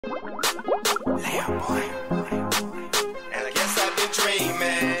boy. And I guess I've been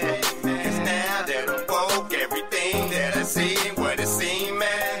dreaming. Cause now that I'm woke, everything that I see ain't what it seems,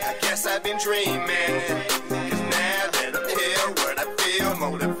 man. I guess I've been dreaming. Cause now that I'm here, what I feel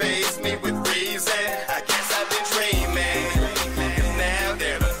motivates me with reason. I guess I've been dreaming. Cause now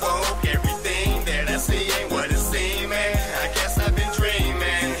that I'm woke, everything that I see ain't what it seems, man. I guess I've been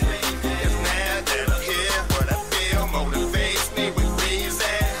dreaming. Cause now that I'm here, what I feel motivates me with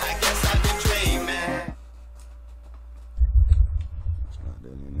reason. I guess I've been dreaming.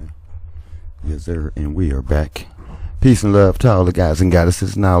 Yes, sir, and we are back. Peace and love to all the guys and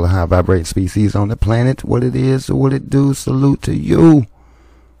goddesses and all the high vibrating species on the planet. What it is, what it do, salute to you.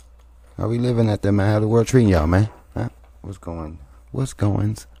 How we living out there, man? How the world treating y'all, man? Huh? What's going on?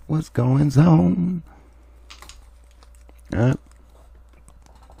 Huh?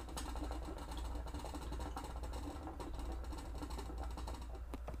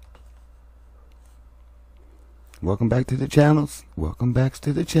 Welcome back to the channels. Welcome back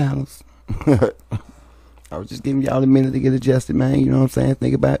to the channels. I was just giving y'all a minute to get adjusted, man. You know what I'm saying?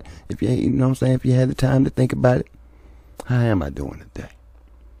 Think about it. If you know what I'm saying, if you had the time to think about it. How am I doing today?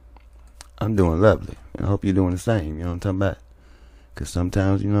 I'm doing lovely. And I hope you're doing the same. You know what I'm talking about? Because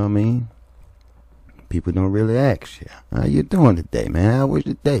sometimes, you know what I mean, people don't really ask you. How you doing today, man? How was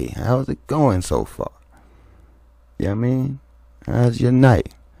your day? How's it going so far? You know what I mean? How's your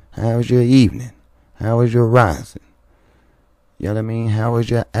night? How's your evening? How was your rising? You know what I mean? How was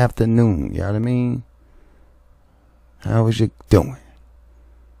your afternoon? You know what I mean? How was you doing?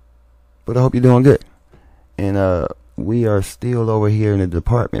 But I hope you're doing good. And we are still over here in the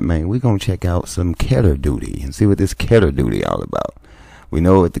department, man. We're going to check out some Keter Duty and see what this Keter Duty all about. We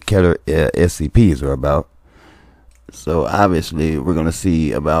know what the Keter SCPs are about. So obviously we're going to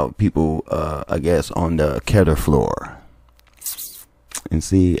see about people, I guess, on the Keter floor. And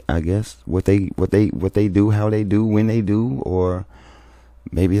see, I guess, what they do, how they do, when they do, or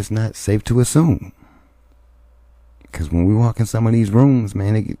maybe it's not safe to assume. Because when we walk in some of these rooms,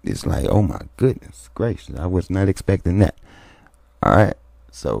 man, it's like, oh my goodness gracious, I was not expecting that. Alright,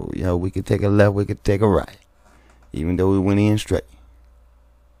 so, you know, we could take a left, we could take a right. Even though we went in straight.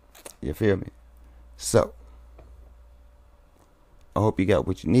 You feel me? So, I hope you got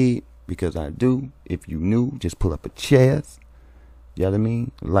what you need, because I do. If you new, just pull up a chair. You know what I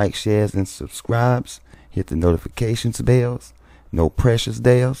mean? Like, shares, and subscribes. Hit the notifications bells. No precious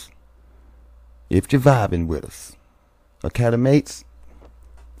bells. If you're vibing with us. Okay, mates?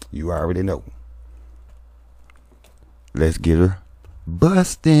 You already know. Let's get her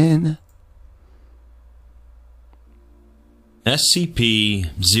bustin'.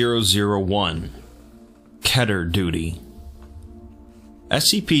 SCP-001 Keter Duty.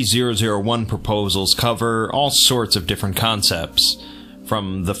 SCP-001 proposals cover all sorts of different concepts,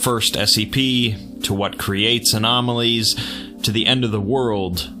 from the first SCP, to what creates anomalies, to the end of the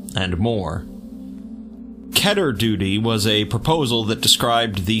world, and more. Keter Duty was a proposal that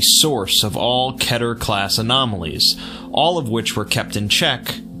described the source of all Keter-class anomalies, all of which were kept in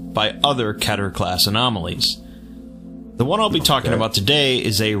check by other Keter-class anomalies. The one I'll be talking about today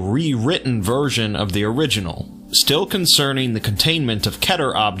is a rewritten version of the original, still concerning the containment of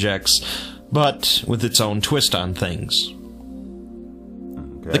Keter objects, but with its own twist on things.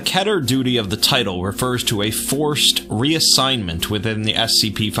 The Keter Duty of the title refers to a forced reassignment within the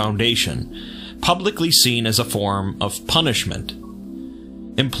SCP Foundation, publicly seen as a form of punishment.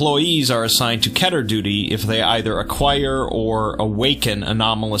 Employees are assigned to Keter Duty if they either acquire or awaken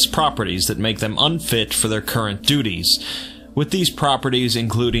anomalous properties that make them unfit for their current duties, with these properties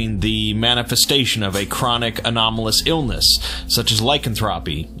including the manifestation of a chronic anomalous illness, such as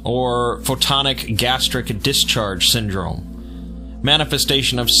lycanthropy, or photonic gastric discharge syndrome,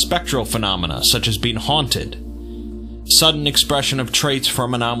 manifestation of spectral phenomena, such as being haunted, sudden expression of traits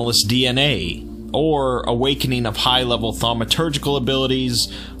from anomalous DNA, or awakening of high-level thaumaturgical abilities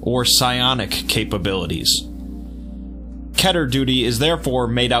or psionic capabilities. Keter Duty is therefore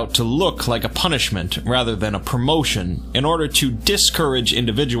made out to look like a punishment rather than a promotion in order to discourage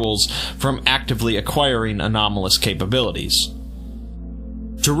individuals from actively acquiring anomalous capabilities.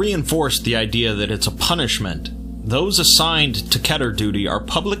 To reinforce the idea that it's a punishment, those assigned to Keter Duty are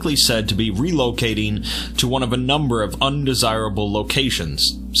publicly said to be relocating to one of a number of undesirable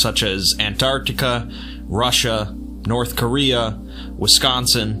locations, such as Antarctica, Russia, North Korea,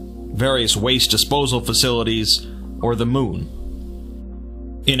 Wisconsin, various waste disposal facilities, or the moon.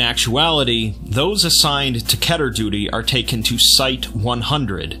 In actuality, those assigned to Keter Duty are taken to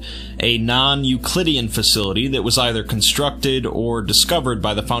Site-100, a non-Euclidean facility that was either constructed or discovered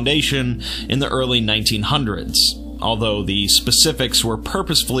by the Foundation in the early 1900s, although the specifics were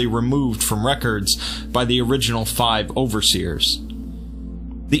purposefully removed from records by the original 5 overseers.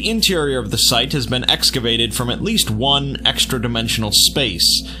 The interior of the site has been excavated from at least one extra-dimensional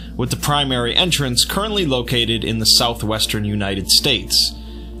space, with the primary entrance currently located in the southwestern United States.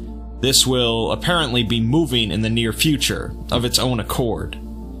 This will apparently be moving in the near future, of its own accord.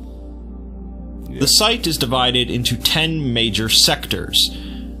 The site is divided into 10 major sectors: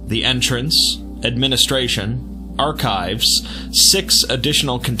 the entrance, administration, archives, 6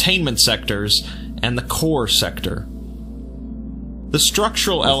 additional containment sectors, and the core sector. The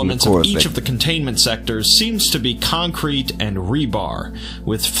structural elements of each of the containment sectors seems to be concrete and rebar,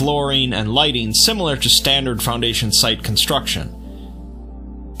 with flooring and lighting similar to standard Foundation site construction.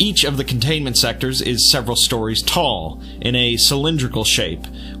 Each of the containment sectors is several stories tall, in a cylindrical shape,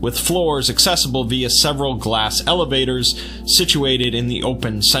 with floors accessible via several glass elevators situated in the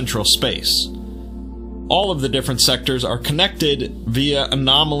open central space. All of the different sectors are connected via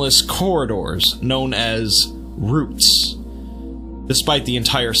anomalous corridors known as routes. Despite the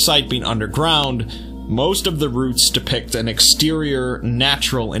entire site being underground, most of the routes depict an exterior,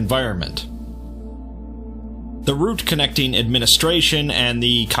 natural environment. The route connecting administration and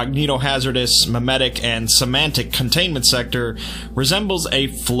the cognitohazardous, memetic, and semantic containment sector resembles a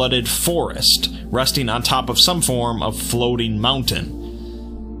flooded forest, resting on top of some form of floating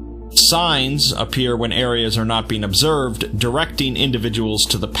mountain. Signs appear when areas are not being observed, directing individuals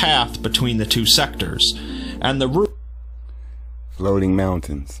to the path between the two sectors, and the route... Floating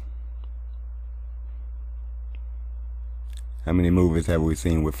mountains. How many movies have we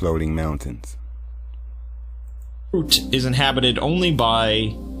seen with floating mountains? Route is inhabited only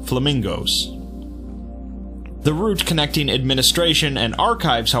by flamingos. The route connecting administration and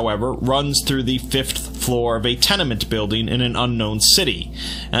archives, however, runs through the 5th floor of a tenement building in an unknown city,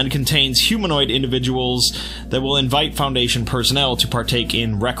 and contains humanoid individuals that will invite Foundation personnel to partake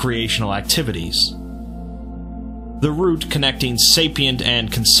in recreational activities. The route connecting sapient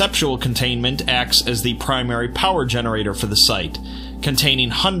and conceptual containment acts as the primary power generator for the site, containing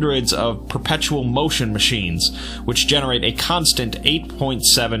hundreds of perpetual motion machines, which generate a constant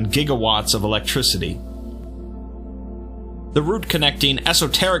 8.7 gigawatts of electricity. The route connecting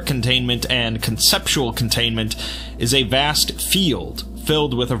esoteric containment and conceptual containment is a vast field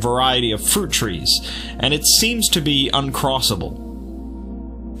filled with a variety of fruit trees, and it seems to be uncrossable.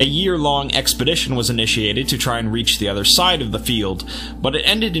 A year-long expedition was initiated to try and reach the other side of the field, but it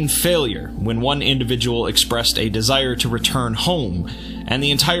ended in failure when one individual expressed a desire to return home, and the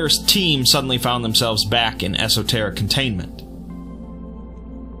entire team suddenly found themselves back in esoteric containment.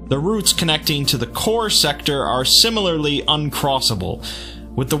 The routes connecting to the core sector are similarly uncrossable,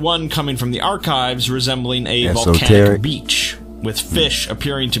 with the one coming from the archives resembling a volcanic beach, with fish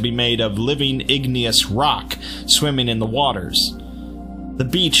appearing to be made of living igneous rock swimming in the waters. The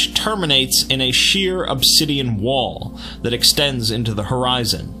beach terminates in a sheer obsidian wall that extends into the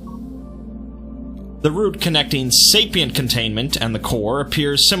horizon. The route connecting sapient containment and the core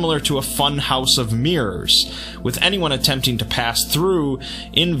appears similar to a fun house of mirrors, with anyone attempting to pass through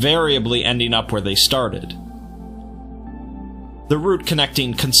invariably ending up where they started. The route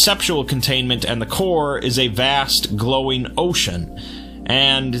connecting conceptual containment and the core is a vast, glowing ocean,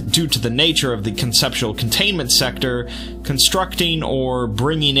 and due to the nature of the conceptual containment sector, constructing or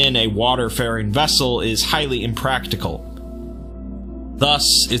bringing in a water-faring vessel is highly impractical.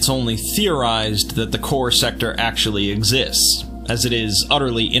 Thus, it's only theorized that the core sector actually exists, as it is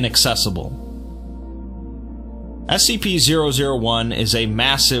utterly inaccessible. SCP-001 is a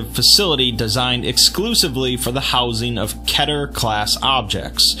massive facility designed exclusively for the housing of Keter-class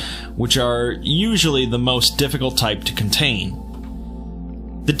objects, which are usually the most difficult type to contain.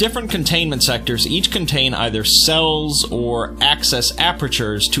 The different containment sectors each contain either cells or access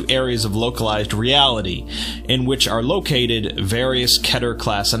apertures to areas of localized reality, in which are located various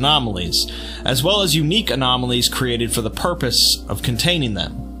Keter-class anomalies, as well as unique anomalies created for the purpose of containing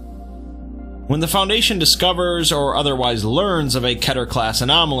them. When the Foundation discovers or otherwise learns of a Keter-class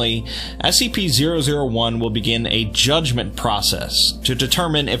anomaly, SCP-001 will begin a judgment process to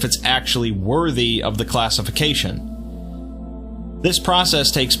determine if it's actually worthy of the classification. This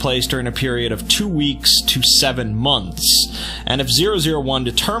process takes place during a period of 2 weeks to 7 months, and if 001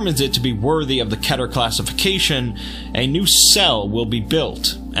 determines it to be worthy of the Keter classification, a new cell will be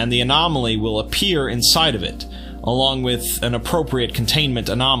built, and the anomaly will appear inside of it, along with an appropriate containment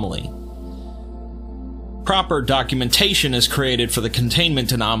anomaly. Proper documentation is created for the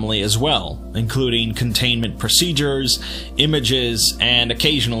containment anomaly as well, including containment procedures, images, and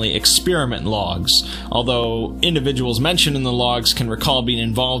occasionally experiment logs, although individuals mentioned in the logs can recall being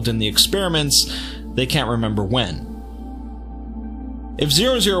involved in the experiments, they can't remember when. If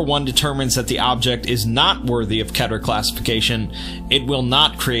 001 determines that the object is not worthy of Keter classification, it will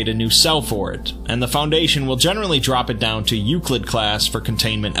not create a new cell for it, and the Foundation will generally drop it down to Euclid class for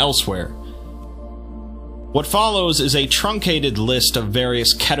containment elsewhere. What follows is a truncated list of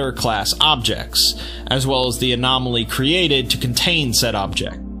various Keter class objects, as well as the anomaly created to contain said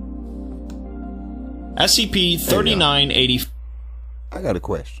object. SCP-3980. I got a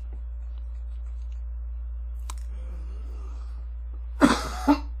question.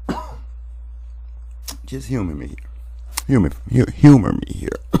 Just humor me here. Humor me here.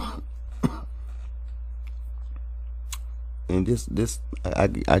 And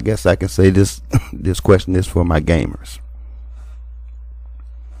I guess I can say this question is for my gamers.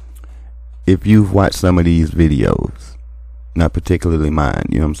 If you've watched some of these videos, not particularly mine,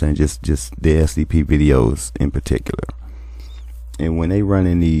 you know what I'm saying, just the SCP videos in particular, and when they run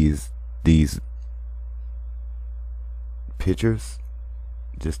in these pictures,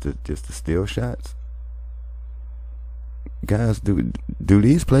 just the still shots, guys, do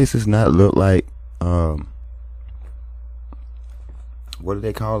these places not look like what do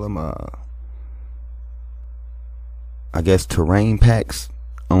they call them? I guess terrain packs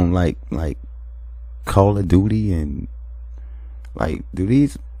on like Call of Duty, and like, do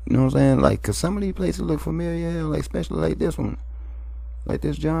these, you know what I'm saying? Like, cause some of these places look familiar, like especially like this one, like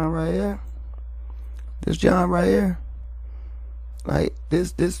this John right here. This John right here. Like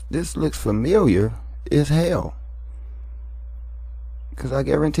this looks familiar as hell. Cause I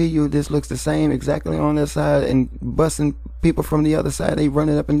guarantee you this looks the same exactly on this side, and busting people from the other side, they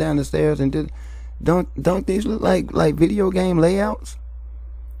running up and down the stairs, and don't these look like video game layouts?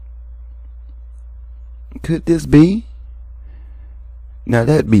 Could this be? Now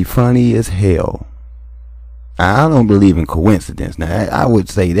that'd be funny as hell. I don't believe in coincidence. Now I would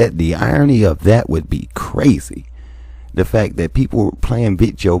say that the irony of that would be crazy. The fact that people were playing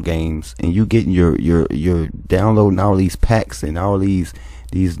video games and you getting your downloading all these packs and all these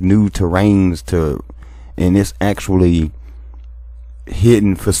new terrains and it's actually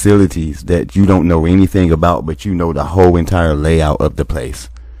hidden facilities that you don't know anything about, but you know the whole entire layout of the place.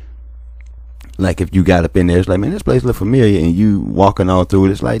 Like if you got up in there, it's like, man, this place look familiar, and you walking all through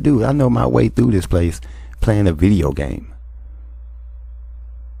it, it's like, dude, I know my way through this place playing a video game.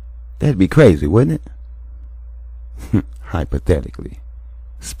 That'd be crazy, wouldn't it? Hypothetically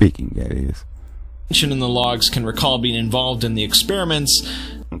speaking, that is. In the logs can recall being involved in the experiments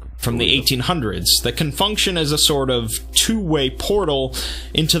from the 1800s that can function as a sort of two-way portal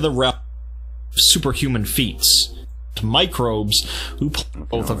into the realm of superhuman feats. Microbes who play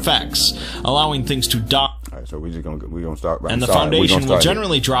both effects, allowing things to die. Alright, so we're gonna start. And the Foundation will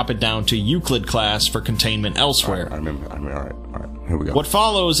generally drop it down to Euclid class for containment elsewhere. I remember. Alright, here we go. What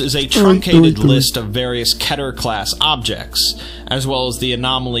follows is a truncated list of various Keter class objects, as well as the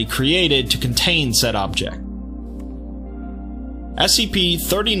anomaly created to contain said object.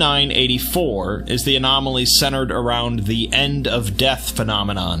 SCP-3984 is the anomaly centered around the end of death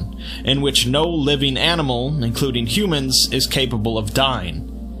phenomenon, in which no living animal, including humans, is capable of dying.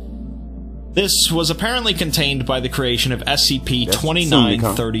 This was apparently contained by the creation of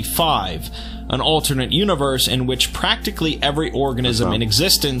SCP-2935, an alternate universe in which practically every organism in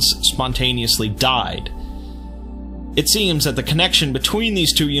existence spontaneously died. It seems that the connection between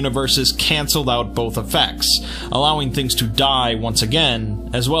these two universes cancelled out both effects, allowing things to die once again,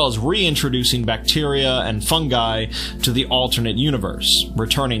 as well as reintroducing bacteria and fungi to the alternate universe,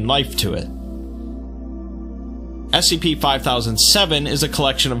 returning life to it. SCP-5007 is a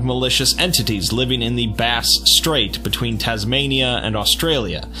collection of malicious entities living in the Bass Strait between Tasmania and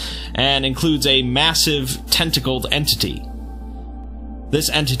Australia, and includes a massive tentacled entity. This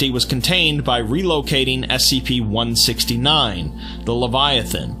entity was contained by relocating SCP-169, the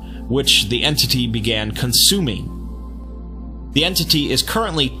Leviathan, which the entity began consuming. The entity is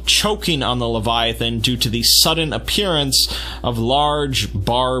currently choking on the Leviathan due to the sudden appearance of large,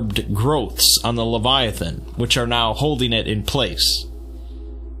 barbed growths on the Leviathan, which are now holding it in place.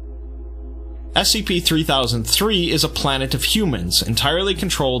 SCP-3003 is a planet of humans, entirely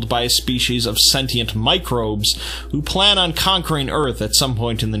controlled by a species of sentient microbes who plan on conquering Earth at some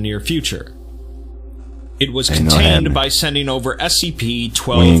point in the near future. It was contained by sending over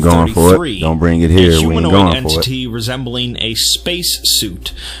SCP-1233, don't bring it here. a humanoid entity resembling a space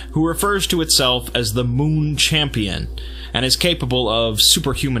suit, who refers to itself as the Moon Champion, and is capable of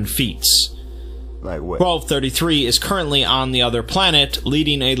superhuman feats. Like what? 1233 is currently on the other planet,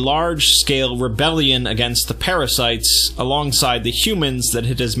 leading a large-scale rebellion against the parasites alongside the humans that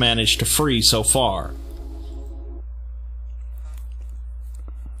it has managed to free so far.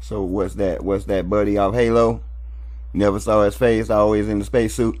 So what's that buddy off Halo? Never saw his face, always in the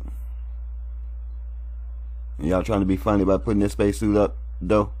spacesuit. Y'all trying to be funny about putting this spacesuit up,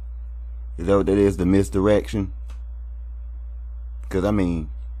 though? Is that what that is, the misdirection? Because, I mean,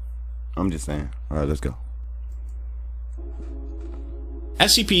 I'm just saying. Alright, let's go.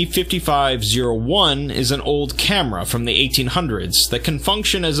 SCP-5501 is an old camera from the 1800s that can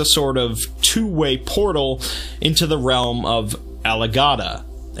function as a sort of two-way portal into the realm of Alagada,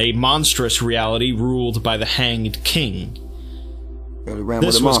 a monstrous reality ruled by the Hanged King.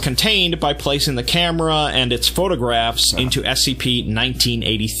 This was contained by placing the camera and its photographs into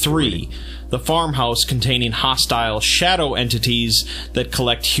SCP-1983, the farmhouse containing hostile shadow entities that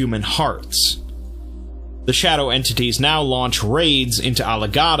collect human hearts. The shadow entities now launch raids into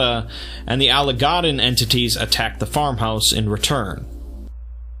Alagada, and the Alagadan entities attack the farmhouse in return.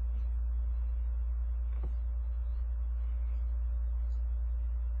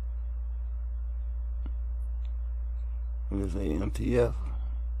 What is that, MTF?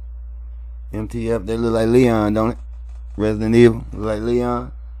 MTF, they look like Leon, don't it? Resident Evil, look like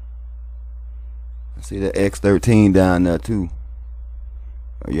Leon. I see the X13 down there too.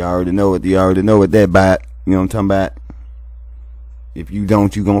 You already know it. You already know what that bite. You know what I'm talking about? If you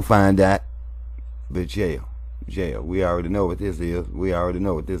don't, you gonna find out. But jail. Jail. We already know what this is. We already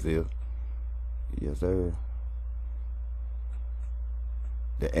know what this is. Yes, sir.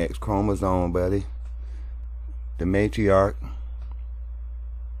 The X chromosome, buddy. The matriarch.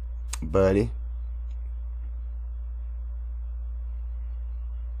 Buddy.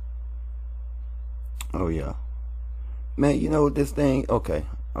 Oh yeah. Man, you know what this thing? Okay.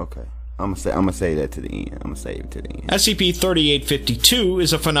 I'm gonna say that to the end. I'm gonna save it to the end. SCP-3852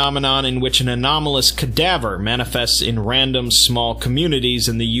 is a phenomenon in which an anomalous cadaver manifests in random small communities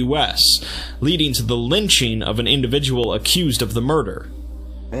in the U.S., leading to the lynching of an individual accused of the murder.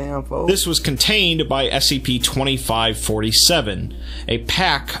 Damn, folks. This was contained by SCP-2547, a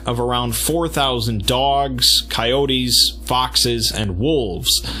pack of around 4,000 dogs, coyotes, foxes, and wolves,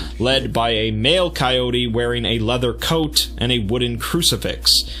 led by a male coyote wearing a leather coat and a wooden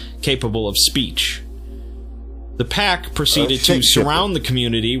crucifix, capable of speech. The pack proceeded to surround the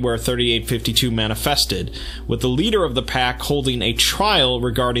community where 3852 manifested, with the leader of the pack holding a trial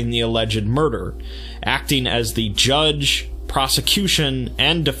regarding the alleged murder, acting as the judge, prosecution,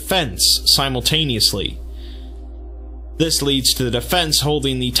 and defense simultaneously. This leads to the defense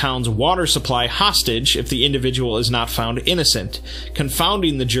holding the town's water supply hostage if the individual is not found innocent,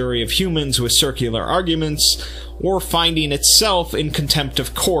 confounding the jury of humans with circular arguments, or finding itself in contempt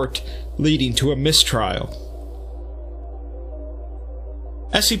of court, leading to a mistrial.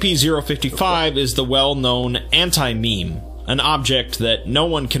 SCP-055 is the well-known anti-meme, an object that no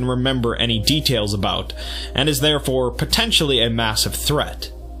one can remember any details about, and is therefore potentially a massive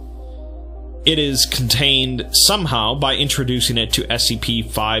threat. It is contained somehow by introducing it to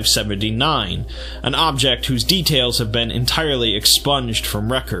SCP-579, an object whose details have been entirely expunged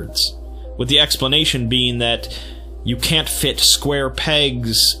from records, with the explanation being that you can't fit square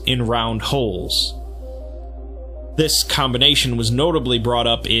pegs in round holes. This combination was notably brought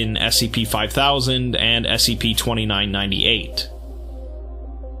up in SCP-5000 and SCP-2998.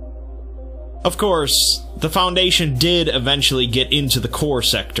 Of course, the Foundation did eventually get into the core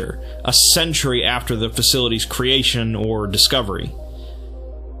sector, a century after the facility's creation or discovery.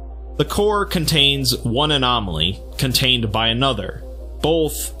 The core contains one anomaly, contained by another,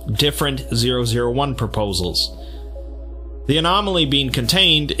 both different 001 proposals. The anomaly being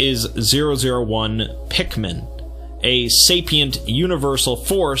contained is 001 Pikmin, a sapient universal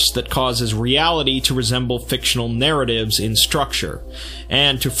force that causes reality to resemble fictional narratives in structure,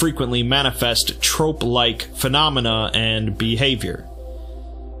 and to frequently manifest trope-like phenomena and behavior.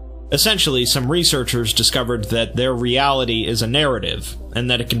 Essentially, some researchers discovered that their reality is a narrative, and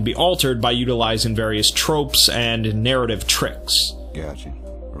that it can be altered by utilizing various tropes and narrative tricks. Gotcha.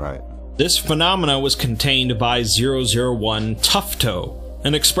 Right. This phenomena was contained by 001 Tufto,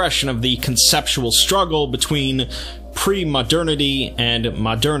 an expression of the conceptual struggle between pre-modernity and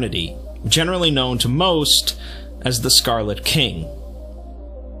modernity, generally known to most as the Scarlet King.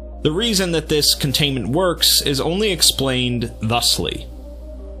 The reason that this containment works is only explained thusly.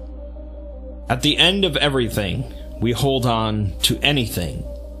 At the end of everything, we hold on to anything.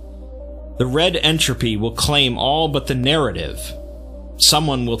 The red entropy will claim all but the narrative.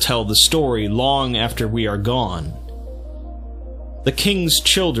 Someone will tell the story long after we are gone. The king's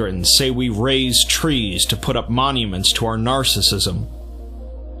children say we raise trees to put up monuments to our narcissism.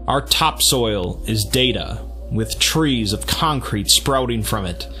 Our topsoil is data, with trees of concrete sprouting from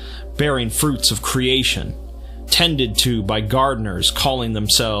it, bearing fruits of creation, tended to by gardeners calling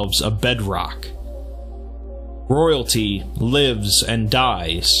themselves a bedrock. Royalty lives and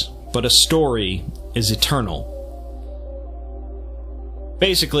dies, but a story is eternal.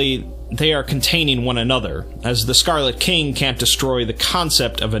 Basically, they are containing one another, as the Scarlet King can't destroy the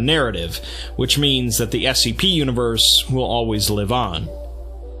concept of a narrative, which means that the SCP universe will always live on.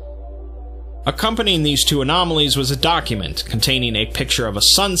 Accompanying these two anomalies was a document containing a picture of a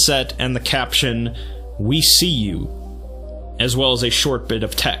sunset and the caption, "We see you," as well as a short bit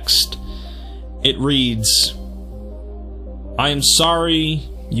of text. It reads, "I am sorry,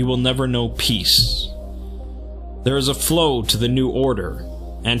 you will never know peace. There is a flow to the new order,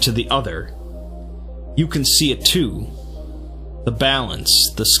 and to the other. You can see it too. The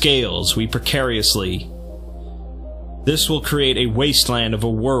balance, the scales we precariously. This will create a wasteland of a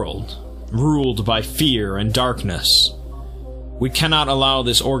world, ruled by fear and darkness. We cannot allow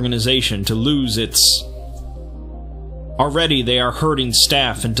this organization to lose its... Already they are herding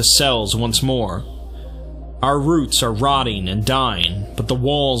staff into cells once more. Our roots are rotting and dying, but the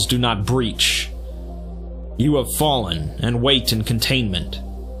walls do not breach. You have fallen and wait in containment.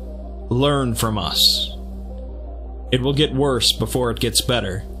 Learn from us. It will get worse before it gets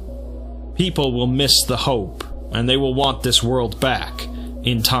better. People will miss the hope, and they will want this world back,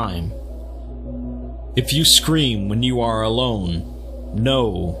 in time. If you scream when you are alone,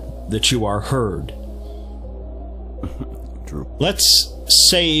 know that you are heard." True. Let's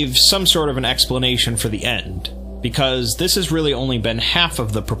save some sort of an explanation for the end, because this has really only been half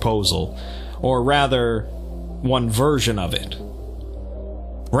of the proposal, or rather, one version of it.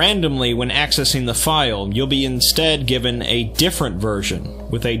 Randomly, when accessing the file, you'll be instead given a different version,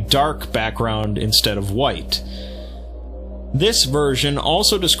 with a dark background instead of white. This version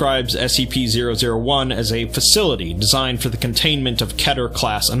also describes SCP-001 as a facility designed for the containment of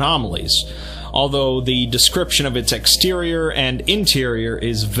Keter-class anomalies, although the description of its exterior and interior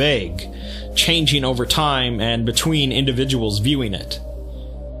is vague, changing over time and between individuals viewing it.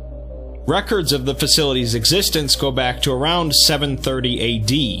 Records of the facility's existence go back to around 730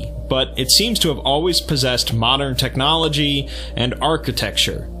 AD, but it seems to have always possessed modern technology and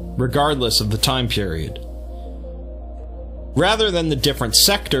architecture, regardless of the time period. Rather than the different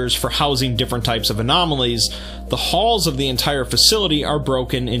sectors for housing different types of anomalies, the halls of the entire facility are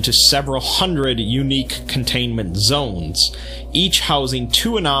broken into several hundred unique containment zones, each housing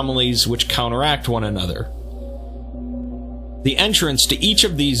two anomalies which counteract one another. The entrance to each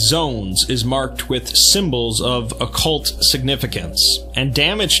of these zones is marked with symbols of occult significance, and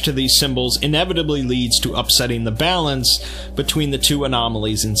damage to these symbols inevitably leads to upsetting the balance between the two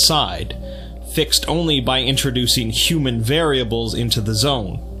anomalies inside, fixed only by introducing human variables into the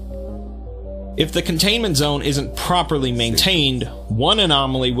zone. If the containment zone isn't properly maintained, one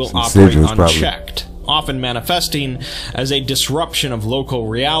anomaly will operate unchecked, often manifesting as a disruption of local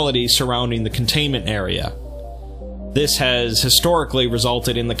reality surrounding the containment area. This has historically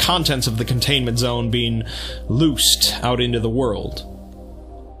resulted in the contents of the containment zone being loosed out into the world.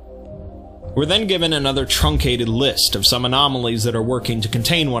 We're then given another truncated list of some anomalies that are working to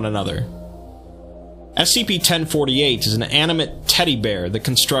contain one another. SCP-1048 is an animate teddy bear that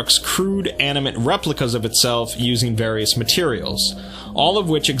constructs crude animate replicas of itself using various materials, all of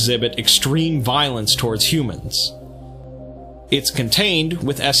which exhibit extreme violence towards humans. It's contained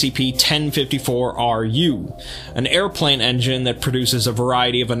with SCP-1054-RU, an airplane engine that produces a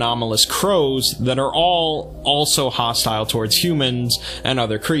variety of anomalous crows that are all also hostile towards humans and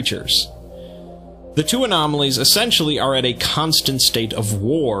other creatures. The two anomalies essentially are at a constant state of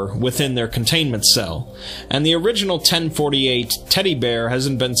war within their containment cell, and the original 1048 teddy bear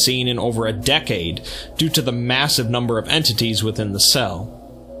hasn't been seen in over a decade due to the massive number of entities within the cell.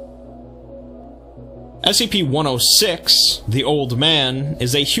 SCP-106, the Old Man,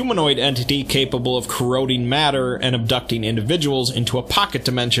 is a humanoid entity capable of corroding matter and abducting individuals into a pocket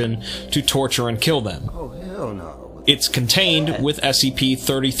dimension to torture and kill them. Oh, hell no. It's contained with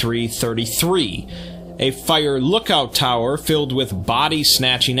SCP-3333, a fire lookout tower filled with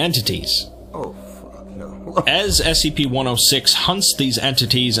body-snatching entities. Oh, fuck no. As SCP-106 hunts these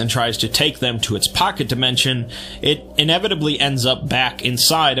entities and tries to take them to its pocket dimension, it inevitably ends up back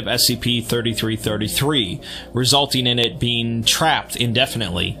inside of SCP-3333, resulting in it being trapped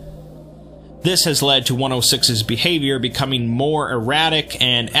indefinitely. This has led to 106's behavior becoming more erratic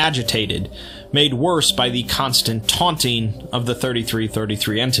and agitated, made worse by the constant taunting of the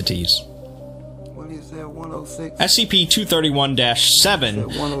 3333 entities. What is that, 106?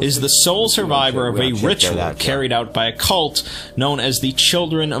 SCP-231-7 is the sole survivor of a ritual carried out by a cult known as the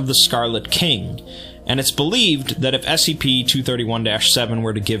Children of the Scarlet King, and it's believed that if SCP-231-7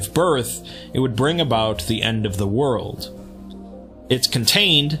 were to give birth, it would bring about the end of the world. It's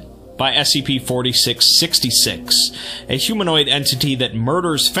contained by SCP-4666, a humanoid entity that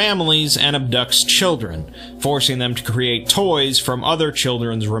murders families and abducts children, forcing them to create toys from other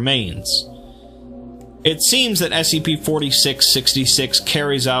children's remains. It seems that SCP-4666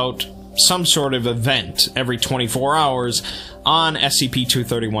 carries out some sort of event every 24 hours on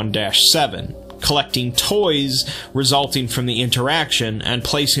SCP-231-7, collecting toys resulting from the interaction and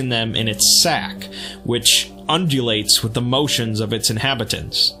placing them in its sack, which undulates with the motions of its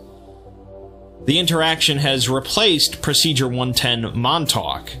inhabitants. The interaction has replaced Procedure 110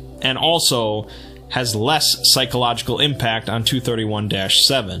 Montauk, and also has less psychological impact on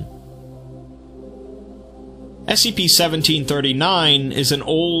 231-7. SCP-1739 is an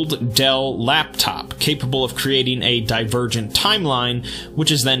old Dell laptop capable of creating a divergent timeline, which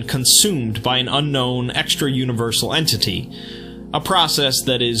is then consumed by an unknown extra-universal entity, a process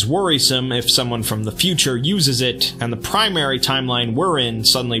that is worrisome if someone from the future uses it and the primary timeline we're in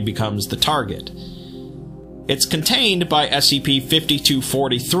suddenly becomes the target. It's contained by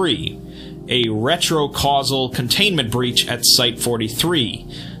SCP-5243, a retrocausal containment breach at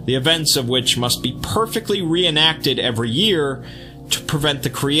Site-43, the events of which must be perfectly reenacted every year to prevent the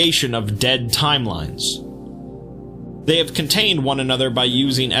creation of dead timelines. They have contained one another by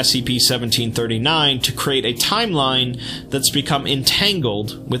using SCP-1739 to create a timeline that's become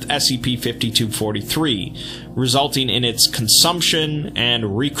entangled with SCP-5243, resulting in its consumption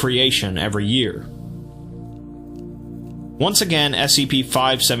and recreation every year. Once again,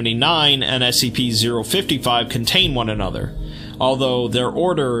 SCP-579 and SCP-055 contain one another, although their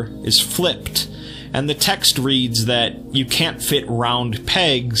order is flipped, and the text reads that you can't fit round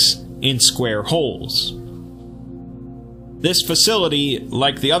pegs in square holes. This facility,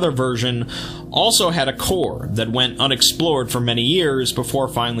 like the other version, also had a core that went unexplored for many years before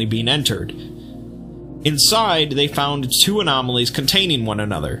finally being entered. Inside, they found two anomalies containing one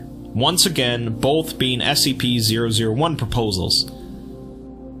another, once again both being SCP-001 proposals.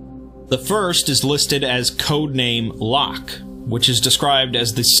 The first is listed as codename Locke, which is described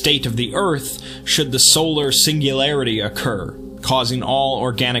as the state of the Earth should the solar singularity occur, causing all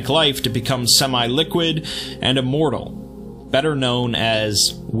organic life to become semi-liquid and immortal, better known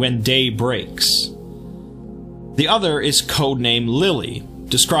as when day breaks. The other is codename Lily,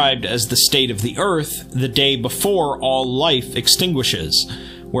 described as the state of the Earth the day before all life extinguishes,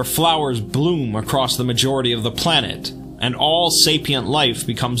 where flowers bloom across the majority of the planet, and all sapient life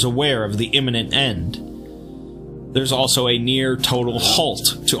becomes aware of the imminent end. There's also a near-total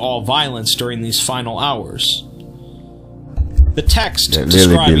halt to all violence during these final hours. The text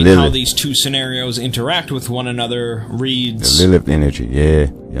describing how these two scenarios interact with one another reads, the Lilith energy, yeah.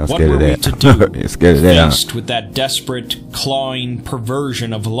 Y'all what scared were of we that. to do, You're scared of that, faced with that desperate, clawing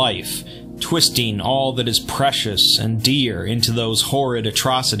perversion of life, twisting all that is precious and dear into those horrid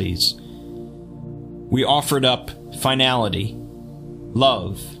atrocities? We offered up finality,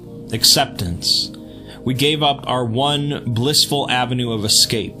 love, acceptance. We gave up our one blissful avenue of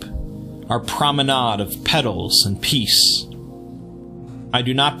escape, our promenade of petals and peace. I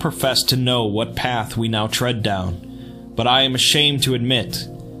do not profess to know what path we now tread down, but I am ashamed to admit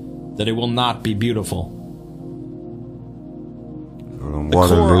that it will not be beautiful. The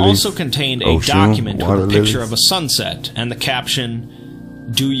core also contained a document with a picture of a sunset and the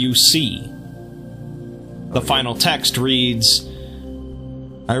caption, "Do you see?" The final text reads,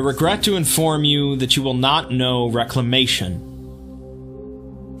 I regret to inform you that you will not know reclamation.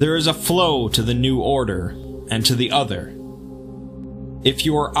 There is a flow to the new order and to the other. If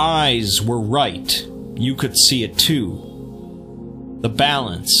your eyes were right, you could see it too. The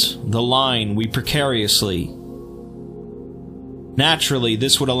balance, the line we precariously. Naturally,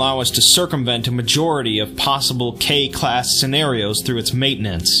 this would allow us to circumvent a majority of possible K-class scenarios through its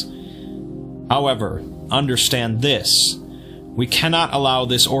maintenance. However, understand this. We cannot allow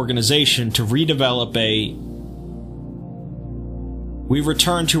this organization to redevelop a... We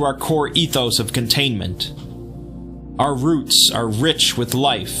return to our core ethos of containment. Our roots are rich with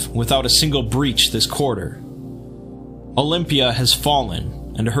life, without a single breach this quarter. Olympia has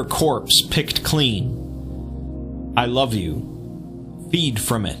fallen, and her corpse picked clean. I love you. Feed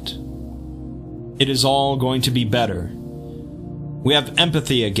from it. It is all going to be better. We have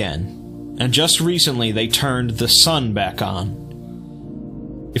empathy again, and just recently they turned the sun back on.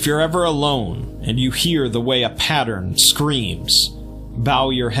 If you're ever alone, and you hear the way a pattern screams, bow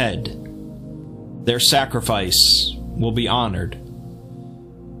your head. Their sacrifice will be honored.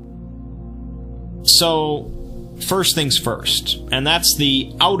 So, first things first, and that's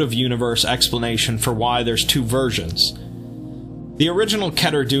the out-of-universe explanation for why there's two versions. The original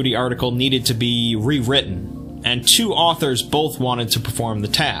Keter Duty article needed to be rewritten, and 2 authors both wanted to perform the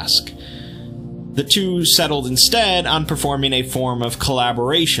task. The 2 settled instead on performing a form of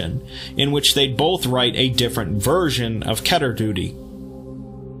collaboration, in which they'd both write a different version of Keter Duty.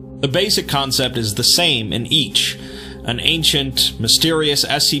 The basic concept is the same in each: an ancient, mysterious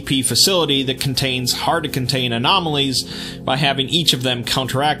SCP facility that contains hard-to-contain anomalies by having each of them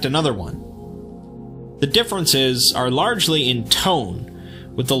counteract another one. The differences are largely in tone,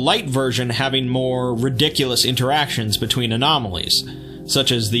 with the light version having more ridiculous interactions between anomalies,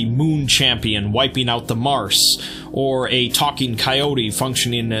 such as the Moon Champion wiping out the Mars, or a talking coyote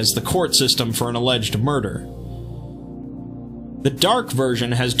functioning as the court system for an alleged murder. The dark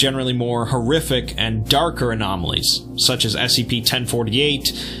version has generally more horrific and darker anomalies, such as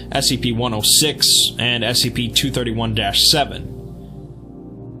SCP-1048, SCP-106, and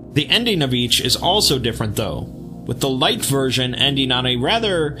SCP-231-7. The ending of each is also different though, with the light version ending on a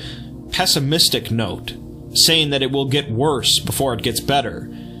rather pessimistic note, saying that it will get worse before it gets better,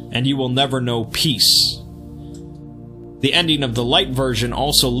 and you will never know peace. The ending of the light version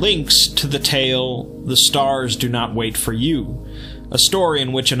also links to the tale The Stars Do Not Wait for You, a story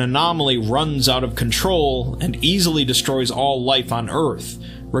in which an anomaly runs out of control and easily destroys all life on Earth,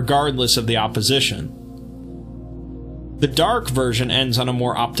 regardless of the opposition. The dark version ends on a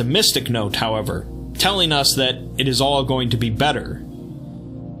more optimistic note, however, telling us that it is all going to be better.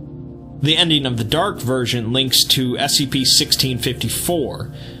 The ending of the dark version links to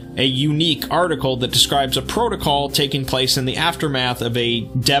SCP-1654, a unique article that describes a protocol taking place in the aftermath of a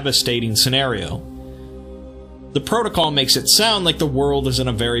devastating scenario. The protocol makes it sound like the world is in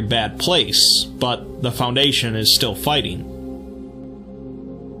a very bad place, but the Foundation is still fighting.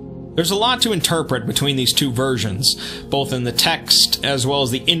 There's a lot to interpret between these 2 versions, both in the text as well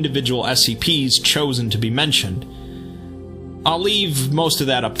as the individual SCPs chosen to be mentioned. I'll leave most of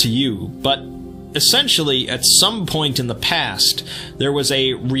that up to you, but essentially, at some point in the past, there was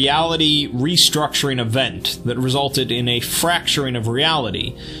a reality restructuring event that resulted in a fracturing of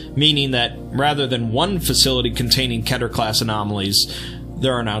reality, meaning that rather than one facility containing Keter-class anomalies,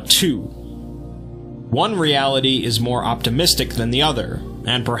 there are now 2. One reality is more optimistic than the other,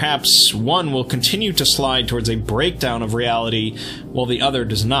 and perhaps one will continue to slide towards a breakdown of reality while the other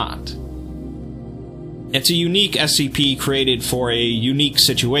does not. It's a unique SCP created for a unique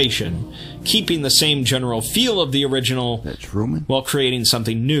situation, keeping the same general feel of the original while creating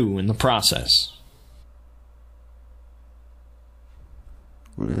something new in the process.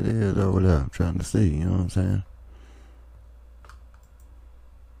 What it is over there, I'm trying to see, you know what I'm saying?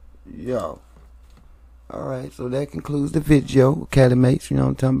 Yo. Alright, so that concludes the video, Academates, you know what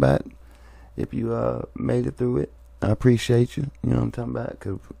I'm talking about? If you made it through it, I appreciate you, you know what I'm talking about?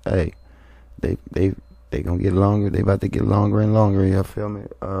 Cause, hey, they gonna get longer, they about to get longer and longer, you feel me?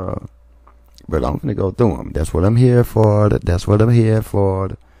 But I'm gonna go through them. That's what I'm here for. That's what I'm here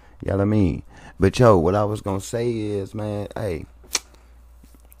for. You know what I mean? But yo, what I was gonna say is, man, hey,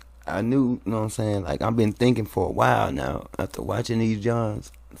 I knew, you know what I'm saying? Like, I've been thinking for a while now, after watching these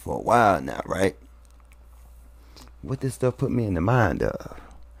Johns for a while now, right? What this stuff put me in the mind of.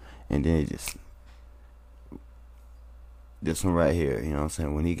 And then it just, this one right here, you know what I'm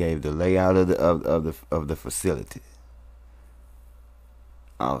saying? When he gave the layout of the facility,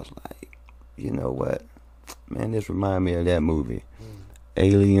 I was like, you know what, man, this reminded me of that movie,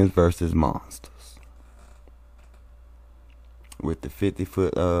 Aliens versus Monsters, with the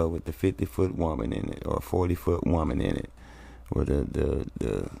 50-foot woman in it, or 40-foot woman in it, or the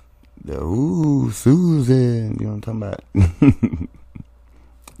ooh Susan, you know what I'm talking about?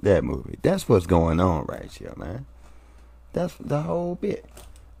 That movie. That's what's going on right here, man. That's the whole bit.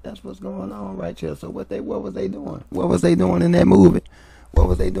 That's what's going on right here. So what was they doing? What was they doing in that movie? What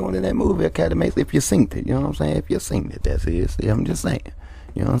was they doing in that movie, Academy? If you seen it, you know what I'm saying? If you seen it, that's it. See, I'm just saying.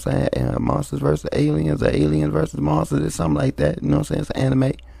 You know what I'm saying? Monsters versus aliens, or aliens versus monsters, or something like that. You know what I'm saying? It's an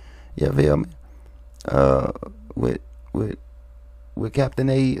anime. You feel me? With Captain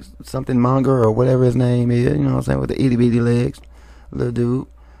A, something manga, or whatever his name is. You know what I'm saying? With the itty bitty legs, little dude.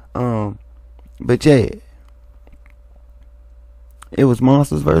 But yeah, it was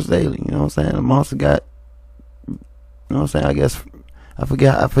monsters versus aliens. You know what I'm saying? A monster got, you know what I'm saying? I guess I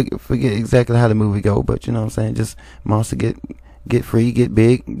forget exactly how the movie go, but you know what I'm saying? Just monster get free, get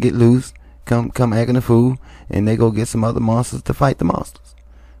big, get loose, come acting a fool, and they go get some other monsters to fight the monsters.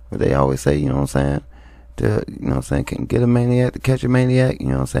 But they always say, you know what I'm saying? To, you know what I'm saying? Can get a maniac to catch a maniac. You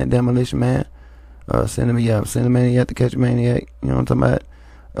know what I'm saying? Demolition Man. Send a maniac to catch a maniac. You know what I'm talking about?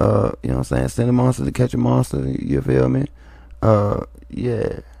 You know what I'm saying? Send a monster to catch a monster. You feel me?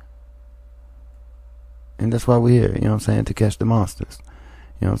 Yeah. And that's why we're here, you know what I'm saying? To catch the monsters.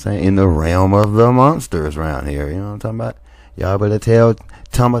 You know what I'm saying? In the realm of the monsters around here. You know what I'm talking about? Y'all better tell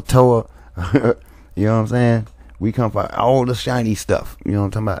Tamatoa. You know what I'm saying? We come for all the shiny stuff. You know what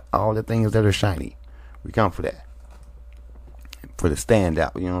I'm talking about? All the things that are shiny. We come for that. For the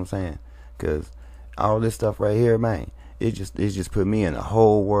standout. You know what I'm saying? Because all this stuff right here, man, it just put me in a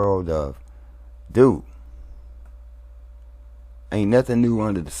whole world of, dude, ain't nothing new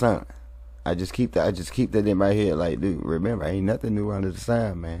under the sun. I just keep that in my head, like, dude, remember, ain't nothing new under the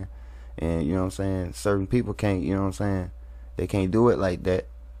sun, man. And you know what I'm saying? Certain people can't, you know what I'm saying? They can't do it like that.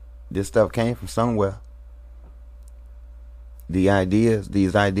 This stuff came from somewhere. These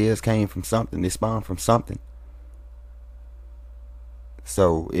ideas came from something. They spawned from something.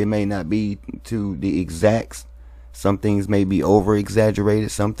 So it may not be to the exacts. Some things may be over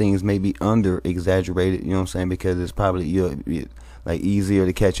exaggerated. Some things may be under exaggerated. You know what I'm saying? Because it's probably like easier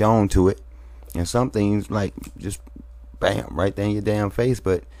to catch on to it. And some things like just bam right there in your damn face.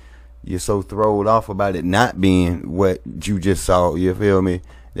 But you're so thrown off about it not being what you just saw. You feel me?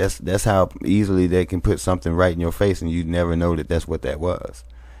 That's how easily they can put something right in your face and you never know that that's what that was.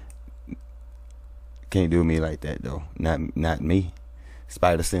 Can't do me like that though. Not me.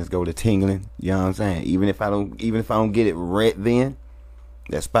 Spider sense go to tingling. You know what I'm saying? Even if I don't get it right then,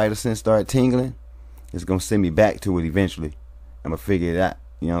 that spider sense start tingling, it's gonna send me back to it eventually. I'm gonna figure it out.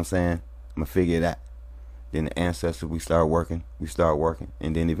 You know what I'm saying? I'm gonna figure it out. Then the ancestors, we start working,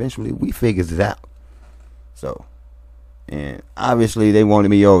 and then eventually we figures it out. So, and obviously they wanted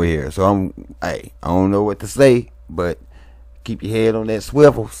me over here, so I don't know what to say, but keep your head on that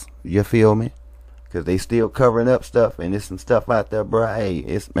swivels. You feel me? Because they still covering up stuff, and there's some stuff out there, bro. Hey,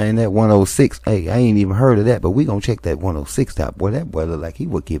 it's, man, that 106. Hey, I ain't even heard of that, but we gonna check that 106 top. Boy, that boy look like he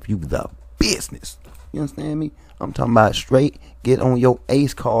would give you the business. You understand me? I'm talking about straight, get on your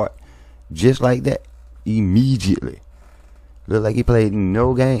ace card, just like that, immediately. Look like he played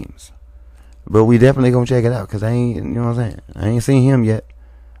no games. But we definitely gonna check it out, because I ain't, you know what I'm saying? I ain't seen him yet.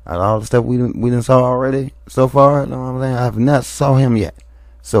 Out of all the stuff we done saw already so far, you know what I'm saying? I have not saw him yet.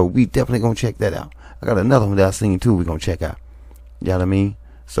 So we definitely gonna check that out. I got another one that I seen too we gonna check out. You know what I mean?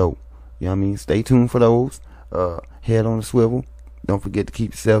 So, you know what I mean? Stay tuned for those. Head on the swivel. Don't forget to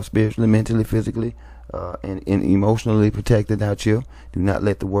keep yourself spiritually, mentally, physically, and emotionally protected out here. Do not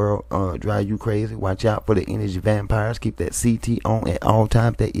let the world drive you crazy. Watch out for the energy vampires. Keep that CT on at all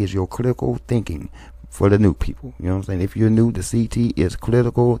times. That is your critical thinking for the new people. You know what I'm saying? If you're new, the CT is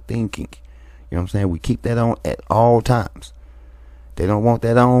critical thinking. You know what I'm saying? We keep that on at all times. They don't want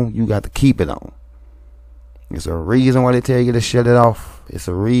that on, you got to keep it on. It's a reason why they tell you to shut it off. It's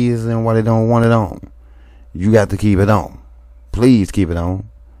a reason why they don't want it on. You got to keep it on. Please keep it on.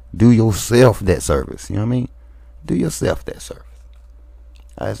 Do yourself that service. You know what I mean? Do yourself that service.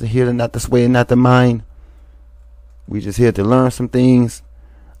 I just here to not to sway, not to mind. We just here to learn some things.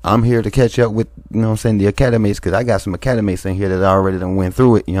 I'm here to catch up with, you know what I'm saying, the academies, because I got some academies in here that already done went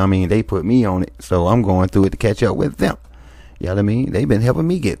through it. You know what I mean? They put me on it, so I'm going through it to catch up with them. You know what I mean? They've been helping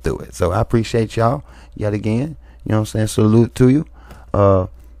me get through it. So I appreciate y'all yet again. You know what I'm saying? Salute to you.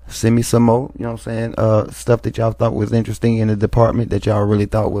 Send me some more, you know what I'm saying, stuff that y'all thought was interesting in the department that y'all really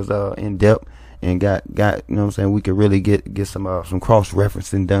thought was in depth and got you know what I'm saying, we could really get some cross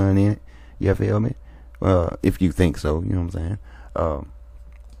referencing done in it. You feel me? If you think so, you know what I'm saying?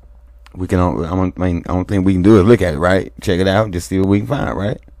 We can I don't think we can do is look at it, right? Check it out, just see what we can find,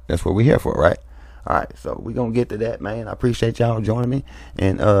 right? That's what we're here for, right? Alright, so we're gonna get to that, man. I appreciate y'all joining me.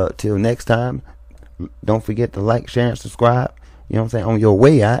 And till next time, don't forget to like, share, and subscribe. You know what I'm saying? On your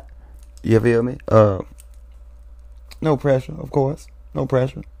way out. You feel me? No pressure, of course. No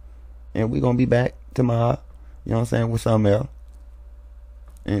pressure. And we're gonna be back tomorrow. You know what I'm saying? With something else.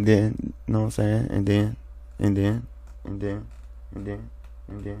 And then, you know what I'm saying? And then.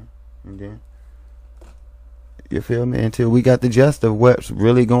 You feel me? Until we got the gist of what's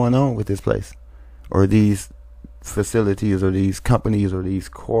really going on with this place, or these facilities, or these companies, or these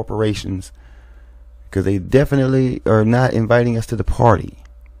corporations, because they definitely are not inviting us to the party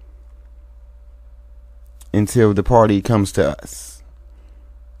until the party comes to us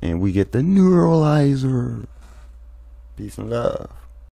and we get the neuralizer. Peace and love.